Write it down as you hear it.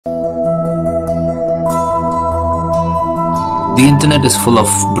The internet is full of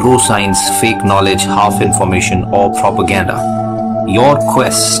bro science, fake knowledge, half information, or propaganda. Your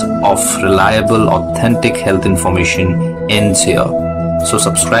quest of reliable, authentic health information ends here. So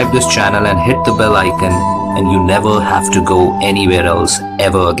subscribe this channel and hit the bell icon, and you never have to go anywhere else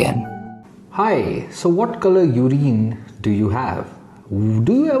ever again. Hi, so what color urine do you have?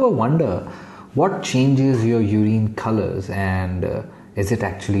 Do you ever wonder what changes your urine colors, and is it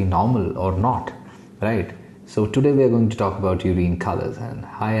actually normal or not? Right? So today we are going to talk about urine colors. And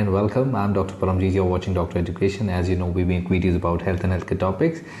hi and welcome. I'm Dr. Paramjeet. You're watching Dr.Education. As you know, we make videos about health and healthcare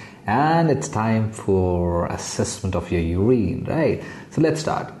topics, and it's time for assessment of your urine, right? So let's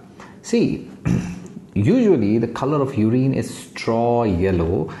start. See, usually the color of urine is straw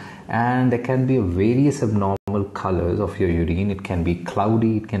yellow, and there can be various abnormal colors of your urine. It can be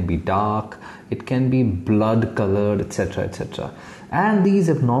cloudy, it can be dark, it can be blood colored, etc., etc. And these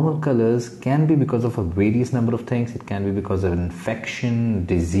abnormal colors can be because of a various number of things. It can be because of infection,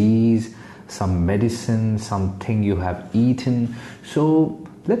 disease, some medicine, something you have eaten. So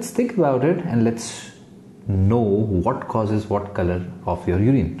let's think about it and let's know what causes what color of your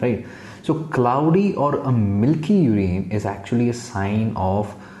urine, right? So cloudy or a milky urine is actually a sign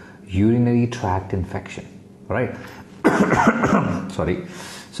of urinary tract infection, right? Sorry.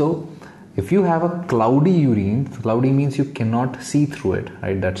 So if you have a cloudy urine, cloudy means you cannot see through it,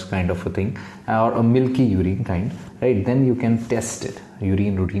 right? That's kind of a thing. Or a milky urine kind, right? Then you can test it.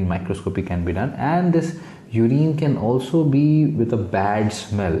 Urine routine microscopy can be done, and this urine can also be with a bad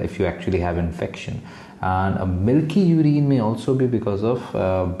smell if you actually have infection. And a milky urine may also be because of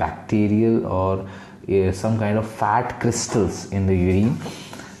bacterial or some kind of fat crystals in the urine.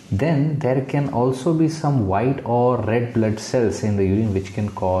 Then there can also be some white or red blood cells in the urine which can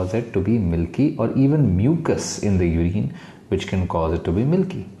cause it to be milky, or even mucus in the urine which can cause it to be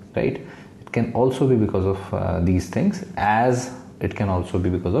milky, right? It can also be because of these things, as it can also be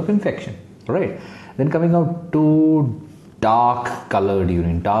because of infection, right? Then coming out to dark colored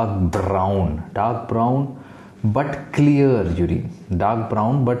urine, dark brown but clear urine. Dark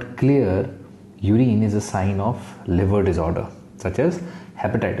brown but clear urine is a sign of liver disorder such as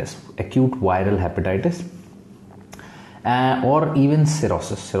hepatitis, acute viral hepatitis, or even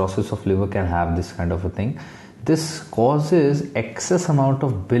cirrhosis. Cirrhosis of liver can have this kind of a thing. This causes excess amount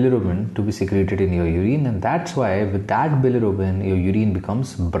of bilirubin to be secreted in your urine, and that's why with that bilirubin your urine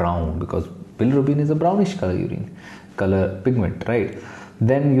becomes brown, because bilirubin is a brownish color urine color pigment, right?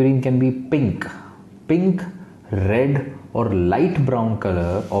 Then urine can be pink, red or light brown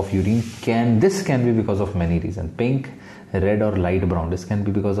color of urine. This can be because of many reasons. Pink, red or light brown. This can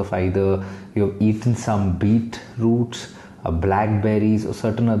be because of either you've eaten some beetroots, blackberries or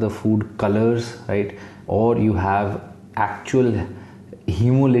certain other food colors, right? Or you have actual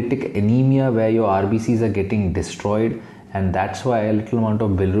hemolytic anemia where your RBCs are getting destroyed, and that's why a little amount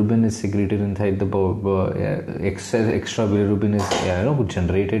of bilirubin is secreted inside the body. Extra bilirubin is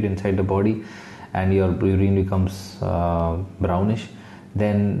generated inside the body, and your urine becomes brownish.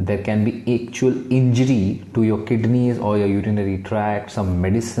 Then there can be actual injury to your kidneys or your urinary tract, some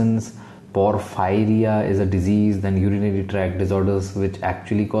medicines. Porphyria is a disease, then urinary tract disorders which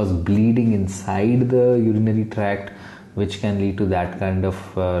actually cause bleeding inside the urinary tract, which can lead to that kind of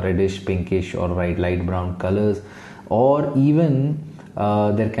reddish, pinkish or light brown colors. Or even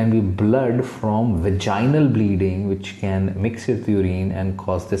there can be blood from vaginal bleeding which can mix with urine and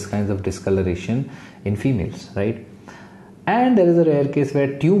cause this kinds of discoloration in females, right? And there is a rare case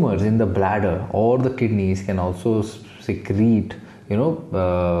where tumors in the bladder or the kidneys can also secrete,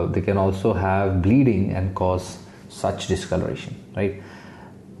 they can also have bleeding and cause such discoloration, right?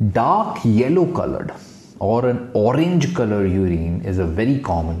 Dark yellow colored or an orange color urine is a very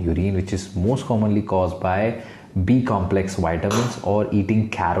common urine, which is most commonly caused by B complex vitamins or eating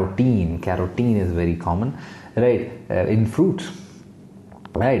carotene. Carotene is very common, right, in fruits,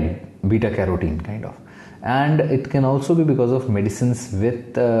 right? Beta carotene kind of. And it can also be because of medicines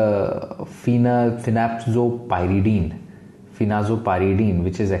with phenazopyridine,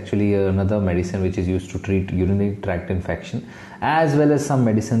 which is actually another medicine which is used to treat urinary tract infection, as well as some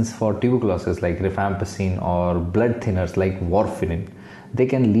medicines for tuberculosis like rifampicin or blood thinners like warfarin. They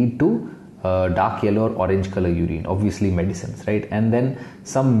can lead to dark yellow or orange color urine, obviously medicines, right? And then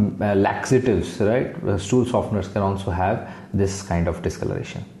some laxatives, right? Stool softeners can also have this kind of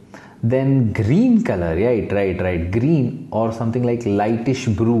discoloration. Then green color, right, green or something like lightish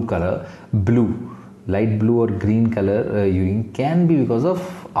blue color, light blue or green color urine can be because of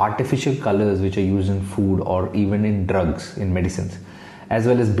artificial colors which are used in food or even in drugs, in medicines, as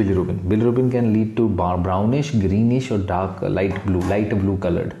well as bilirubin. Bilirubin can lead to brownish, greenish or dark light blue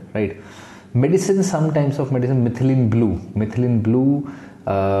colored, right? Medicine, some types of medicine, methylene blue,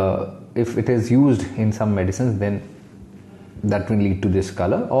 if it is used in some medicines, then that will lead to this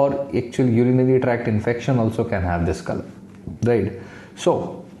color, or actual urinary tract infection also can have this color, right?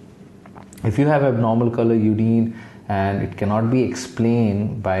 So if you have abnormal color urine and it cannot be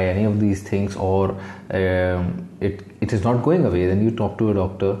explained by any of these things, or it is not going away, then you talk to a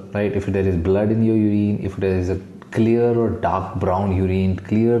doctor, right? If there is blood in your urine, if there is a clear or dark brown urine,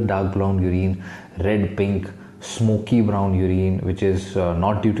 red, pink, smoky brown urine, which is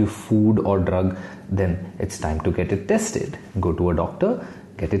not due to food or drug, then it's time to get it tested. Go to a doctor,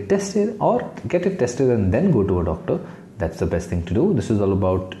 get it tested, or get it tested and then go to a doctor. That's the best thing to do. This is all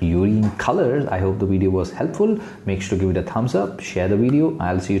about urine colors. I hope the video was helpful. Make sure to give it a thumbs up, share the video.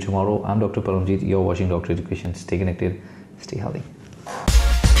 I'll see you tomorrow. I'm Dr. Paramjeet. You're watching Dr. Education. Stay connected, stay healthy.